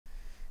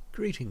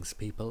Greetings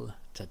people,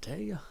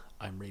 today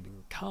I'm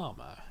reading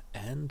Karma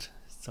and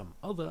some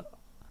other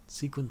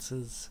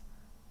sequences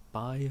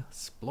by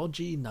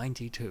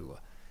Splodgy92,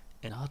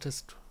 an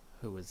artist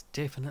who is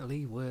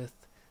definitely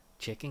worth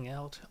checking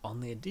out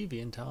on their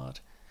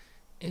DeviantArt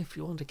if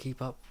you want to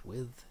keep up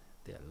with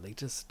their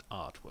latest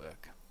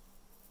artwork.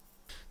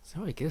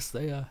 So I guess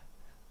they are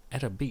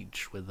at a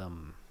beach with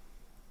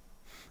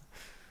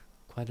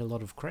quite a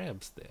lot of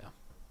crabs there.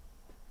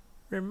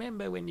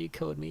 Remember when you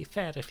called me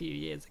fat a few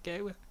years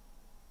ago?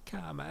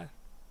 Karma.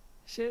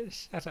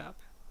 Shut up.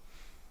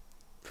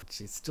 But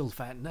she's still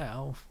fat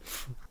now.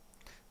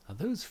 Are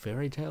those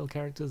fairy tale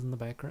characters in the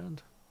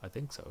background? I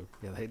think so.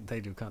 Yeah, they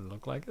do kind of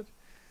look like it.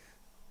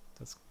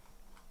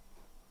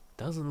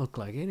 Doesn't look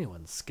like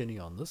anyone's skinny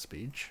on this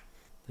beach.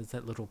 There's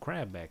that little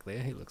crab back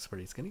there. He looks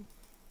pretty skinny.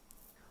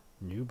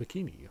 New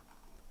bikini.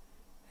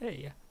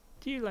 Hey,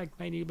 do you like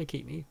my new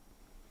bikini?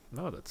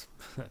 No, that's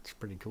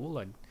pretty cool.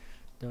 I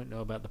don't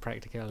know about the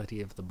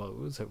practicality of the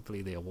bows.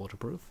 Hopefully they're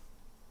waterproof.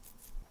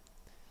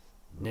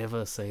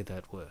 Never say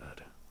that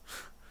word.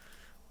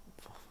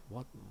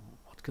 What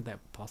could that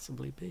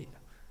possibly be?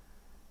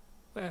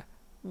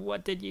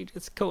 What did you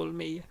just call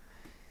me?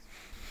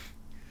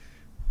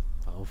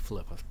 Oh,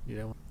 Flipper.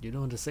 You don't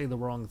want to say the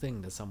wrong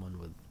thing to someone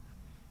with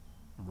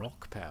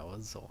rock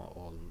powers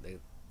or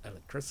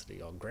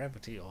electricity or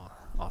gravity or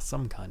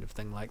some kind of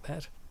thing like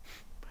that.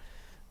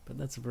 But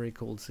that's a very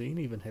cool scene.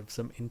 Even have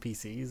some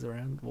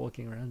NPCs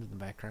walking around in the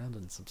background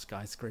and some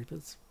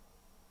skyscrapers.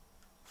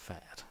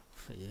 Fat.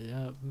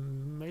 Yeah,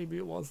 maybe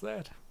it was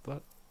that,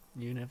 but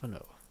you never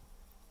know.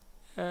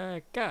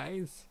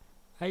 Guys,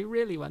 I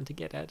really want to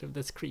get out of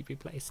this creepy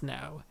place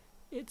now.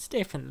 It's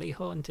definitely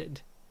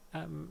haunted.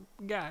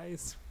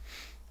 Guys.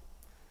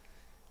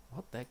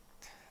 What the...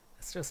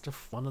 It's just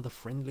one of the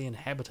friendly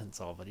inhabitants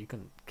of it. You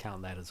couldn't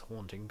count that as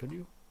haunting, could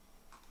you?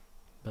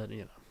 But,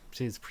 you know,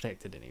 she's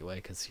protected anyway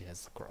because she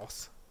has the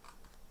cross.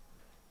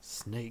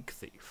 Snake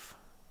thief.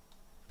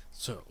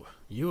 So,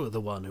 you're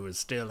the one who is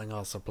stealing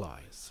our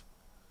supplies.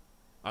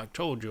 I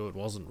told you it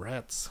wasn't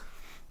rats.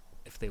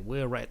 If there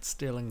were rats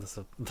stealing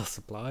the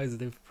supplies,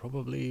 they've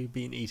probably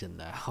been eaten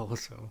now,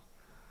 so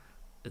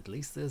at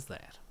least there's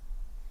that.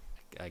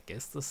 I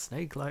guess the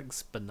snake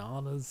likes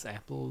bananas,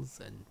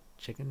 apples, and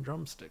chicken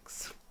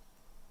drumsticks.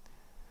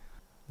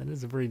 That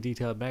is a very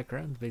detailed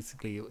background.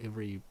 Basically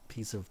every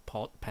piece of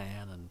pot,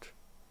 pan, and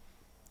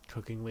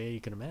cookingware you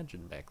can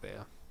imagine back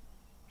there.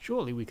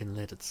 Surely we can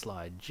let it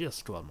slide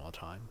just one more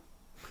time.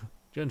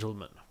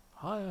 Gentlemen,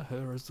 hire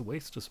her as the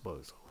waste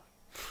disposal.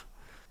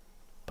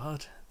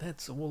 But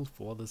that's all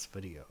for this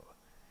video.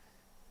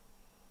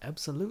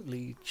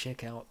 Absolutely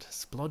check out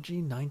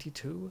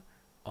Splodgy92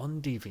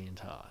 on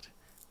DeviantArt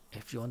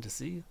if you want to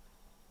see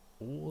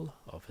all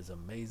of his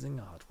amazing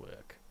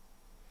artwork.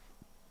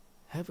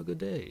 Have a good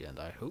day, and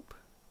I hope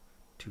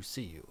to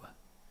see you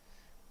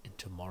in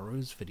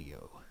tomorrow's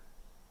video.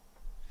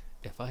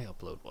 If I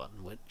upload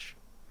one, which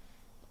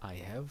I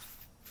have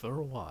for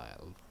a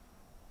while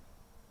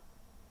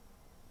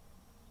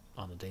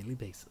on a daily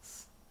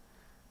basis.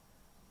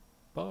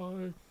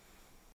 Bye.